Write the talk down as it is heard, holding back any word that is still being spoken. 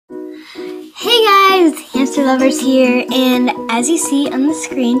hamster lovers here, and as you see on the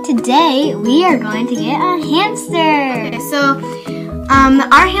screen today, we are going to get a hamster. Okay, so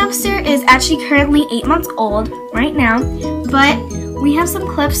our hamster is actually currently 8 months old right now, but we have some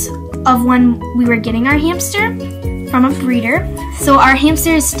clips of when we were getting our hamster from a breeder. So our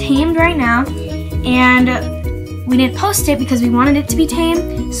hamster is tamed right now, and we didn't post it because we wanted it to be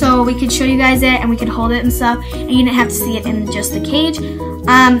tamed so we could show you guys it and we could hold it and stuff, and you didn't have to see it in just the cage.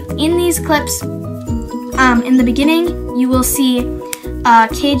 In these clips, in the beginning, you will see a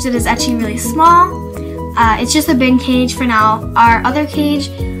cage that is actually really small. It's just a bin cage for now. Our other cage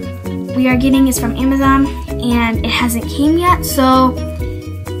we are getting is from Amazon, and it hasn't came yet. So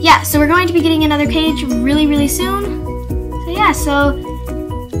yeah, so we're going to be getting another cage really soon. So yeah, so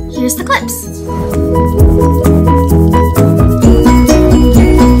here's the clips.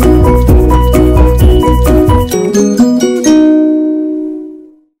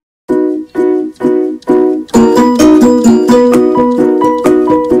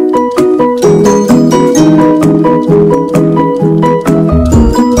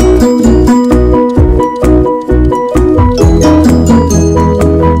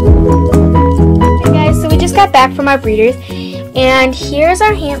 Back from our breeders, and here's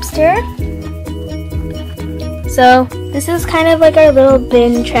our hamster. So this is kind of like our little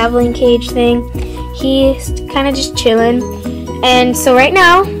bin traveling cage thing. He's kind of just chilling, and so right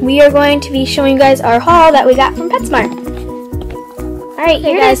now we are going to be showing you guys our haul that we got from PetSmart. Alright,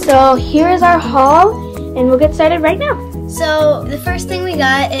 hey guys, so here is our haul, and we'll get started right now. So the first thing we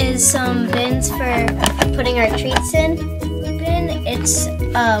got is some bins for putting our treats in. It's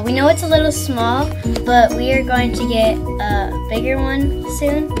we know it's a little small, but we are going to get a bigger one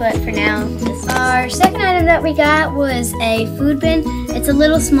soon. But for now, this is our second item that we got was a food bin. It's a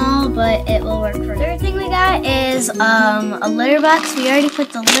little small, but it will work for us. Third thing we got is a litter box. We already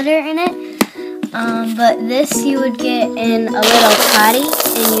put the litter in it, but this you would get in a little potty,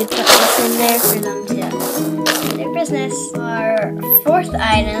 and you'd put this in there for them to do their business. Our fourth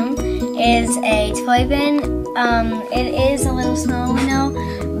item is a toy bin. It is a little small, we know,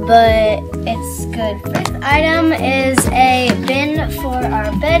 but it's good. Fifth item is a bin for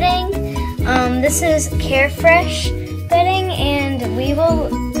our bedding. This is Carefresh bedding, and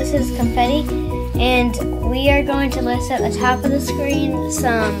this is confetti, and we are going to list at the top of the screen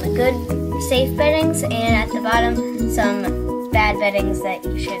some good, safe beddings, and at the bottom some bad beddings that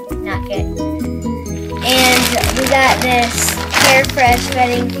you should not get. And we got this Carefresh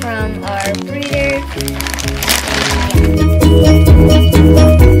bedding from our breeder.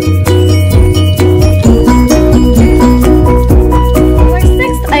 Our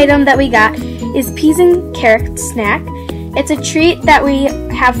sixth item that we got is peas and carrot snack. It's a treat that we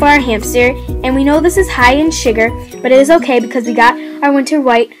have for our hamster, and we know this is high in sugar, but it is okay because we got our winter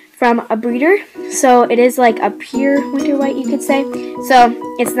white from a breeder, so it is like a pure winter white, you could say, so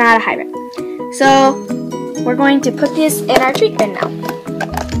it's not a hybrid. So we're going to put this in our treat bin now.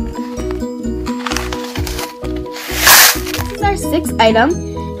 This is our sixth item,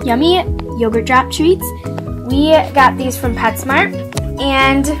 yummy yogurt drop treats. We got these from PetSmart,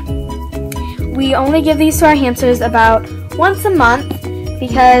 and we only give these to our hamsters about once a month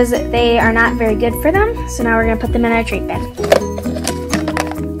because they are not very good for them. So now we're going to put them in our treat bin.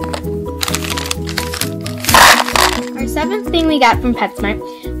 Our seventh thing we got from PetSmart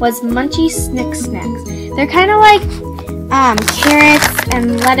was Munchie Snick Snacks. They're kind of like carrots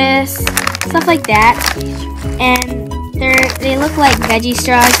and lettuce, stuff like that, and they look like veggie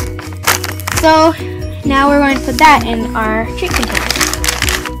straws. So now we're going to put that in our treat container.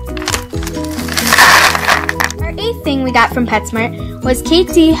 Our eighth thing we got from PetSmart was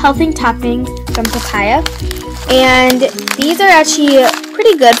KT Healthy Toppings from Papaya, and these are actually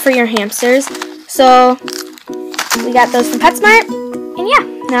pretty good for your hamsters. So we got those from PetSmart, and yeah,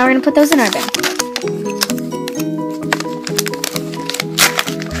 now we're going to put those in our bin.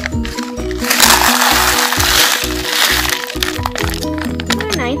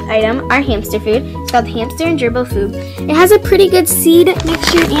 Item, our hamster food. It's called Hamster and Gerbil Food. It has a pretty good seed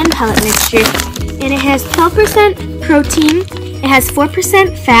mixture and pellet mixture, and it has 12% protein, it has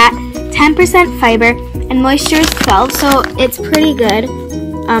 4% fat, 10% fiber, and moisture is 12, so it's pretty good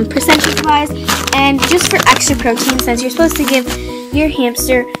percentage-wise. And just for extra protein, since you're supposed to give your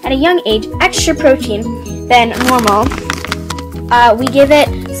hamster at a young age extra protein than normal, we give it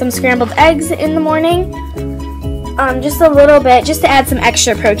some scrambled eggs in the morning. Just a little bit, just to add some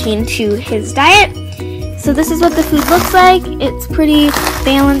extra protein to his diet. So this is what the food looks like. It's pretty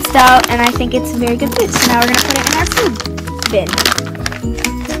balanced out, and I think it's a very good food. So now we're going to put it in our food bin.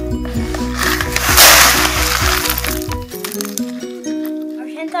 Our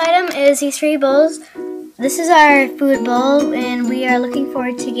 10th item is these 3 bowls this is our food bowl, and we are looking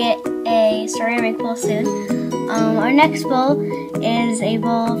forward to get a ceramic bowl soon. Our next bowl is a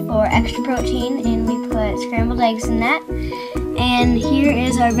bowl for extra protein, and we put scrambled eggs in that. And here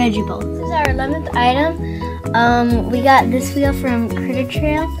is our veggie bowl. This is our 11th item. We got this wheel from Critter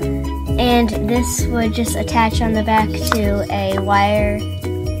Trail, and this would just attach on the back to a wire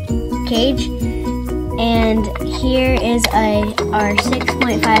cage. And here is our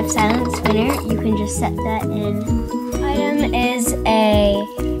 6.5 silent spinner. You can just set that in. Item is a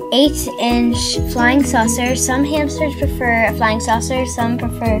 8-inch flying saucer. Some hamsters prefer a flying saucer, some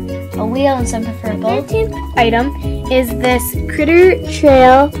prefer a wheel, and some prefer both. 13th item is this Critter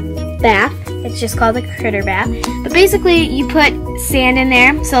Trail bath. It's just called a critter bath. But basically you put sand in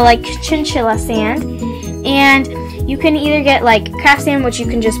there, so like chinchilla sand. And you can either get like craft sand, which you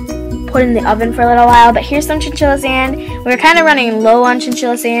can just put in the oven for a little while, but here's some chinchilla sand. We're kind of running low on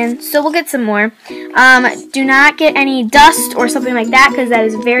chinchilla sand, so we'll get some more. Do not get any dust or something like that, because that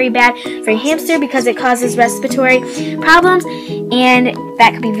is very bad for a hamster because it causes respiratory problems, and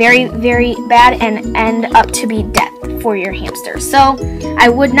that could be very, very bad and end up to be death for your hamster. So I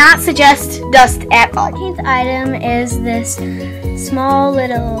would not suggest dust at all. 14th item is this small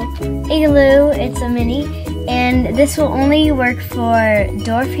little igloo. It's a mini. And this will only work for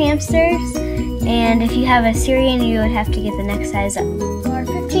dwarf hamsters, and if you have a Syrian, you would have to get the next size up. Our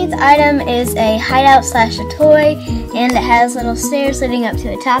 15th item is a hideout slash a toy, and it has little stairs leading up to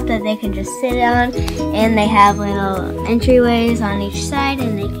the top that they can just sit on, and they have little entryways on each side,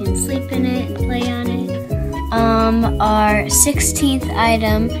 and they can sleep in it and play on it. Our 16th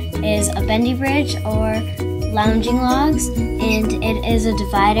item is a bendy bridge or lounging logs, and it is a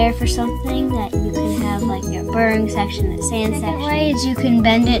divider for something that you can have like your burrowing section, the sand section. The way is you can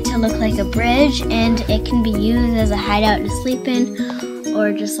bend it to look like a bridge, and it can be used as a hideout to sleep in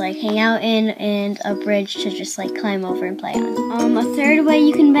or just like hang out in, and a bridge to just like climb over and play on. A third way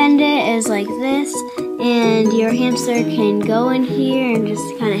you can bend it is like this, and your hamster can go in here and just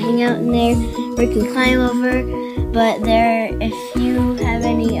kind of hang out in there, or you can climb over. But if you have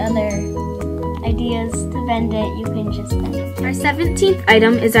any other ideas to bend it, you can just bend it. Our 17th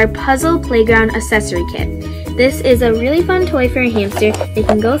item is our puzzle playground accessory kit. This is a really fun toy for a hamster. They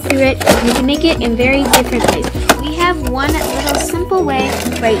can go through it, and you can make it in very different ways. We have one little simple way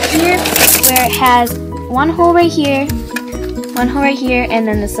right here where it has one hole right here, and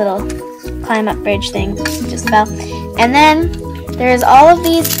then this little climb up bridge thing just fell. And then there's all of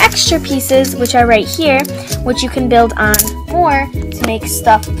these extra pieces which are right here, which you can build on more to make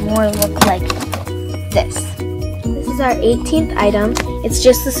stuff more look like this. This is our 18th item. It's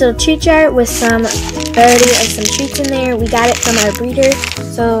just this little treat jar with some variety of some treats in there. We got it from our breeder.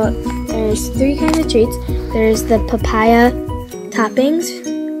 So there's 3 kinds of treats. There's the papaya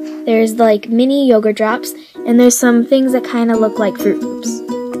toppings, there's like mini yogurt drops, and there's some things that kind of look like Fruit Loops.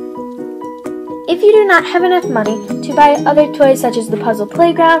 If you do not have enough money to buy other toys such as the puzzle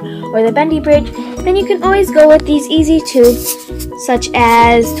playground or the bendy bridge, then you can always go with these easy tubes such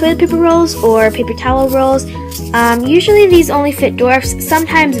as toilet paper rolls or paper towel rolls. Usually these only fit dwarfs,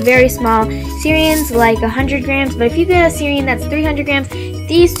 sometimes very small Syrians like 100 grams, but if you get a Syrian that's 300 grams,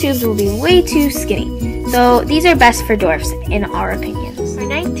 these tubes will be way too skinny. So these are best for dwarfs in our opinions. Our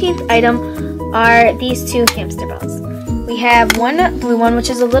 19th item are these 2 hamster balls. We have one blue one, which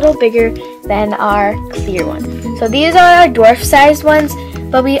is a little bigger than our clear one. So these are our dwarf-sized ones,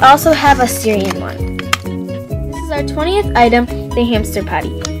 but we also have a Syrian one. This is our 20th item, the hamster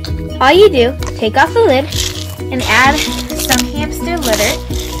potty. All you do, take off the lid and add some hamster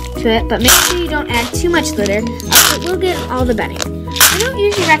litter to it, but make sure you don't add too much litter, else it will get all the bedding. I don't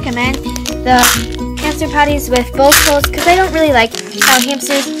usually recommend the hamster potties with both holes because I don't really like how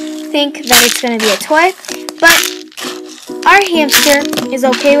hamsters think that it's going to be a toy, but our hamster is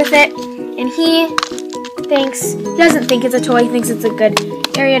okay with it, and he doesn't think it's a toy, he thinks it's a good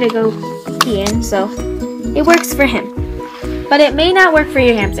area to go pee in, so it works for him. But it may not work for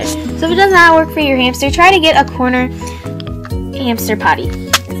your hamster. So if it does not work for your hamster, try to get a corner hamster potty.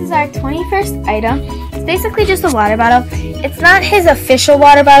 This is our 21st item. It's basically just a water bottle. It's not his official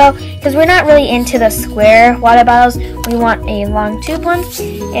water bottle because we're not really into the square water bottles. We want a long tube one.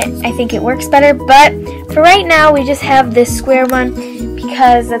 I think it works better, but for right now we just have this square one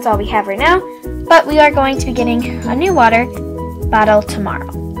because that's all we have right now. But we are going to be getting a new water bottle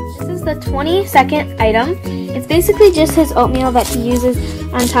tomorrow. This is the 22nd item. It's basically just his oatmeal that he uses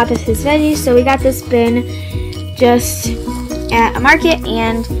on top of his veggies. So we got this bin just at a market,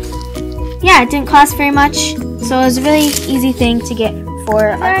 and yeah, it didn't cost very much. So it was a really easy thing to get for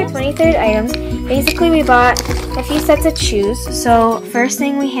our 23rd item. Basically we bought a few sets of shoes. So first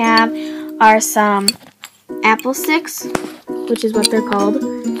thing we have are some apple sticks, which is what they're called.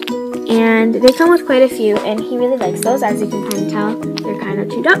 And they come with quite a few, and he really likes those, as you can kind of tell. They're kind of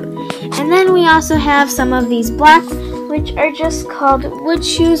chewed up. And then we also have some of these black, which are just called wood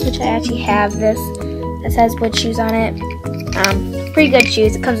shoes, which I actually have this. This has wood shoes on it. Pretty good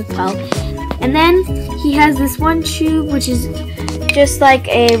shoes. It comes with 12. And then he has this one chew, which is just like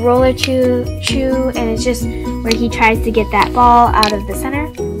a roller chew, and it's just where he tries to get that ball out of the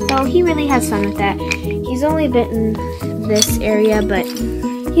center. So he really has fun with that. He's only bitten this area, but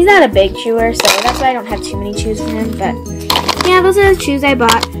he's not a big chewer, so that's why I don't have too many chews for him. But yeah, those are the chews I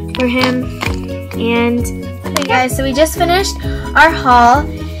bought for him. And okay guys, so we just finished our haul.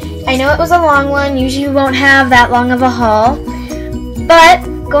 I know it was a long one. Usually we won't have that long of a haul. But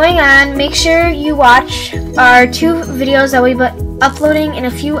going on, make sure you watch our 2 videos that we'll be uploading in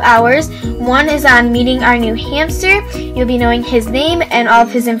a few hours. One is on meeting our new hamster. You'll be knowing his name and all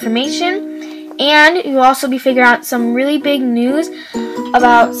of his information. And you'll also be figuring out some really big news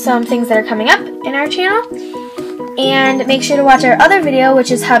about some things that are coming up in our channel. And make sure to watch our other video,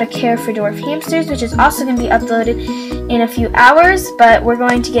 which is how to care for dwarf hamsters, which is also going to be uploaded in a few hours. But we're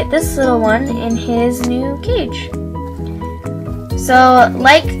going to get this little one in his new cage. So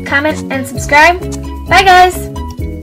like, comment, and subscribe. Bye guys!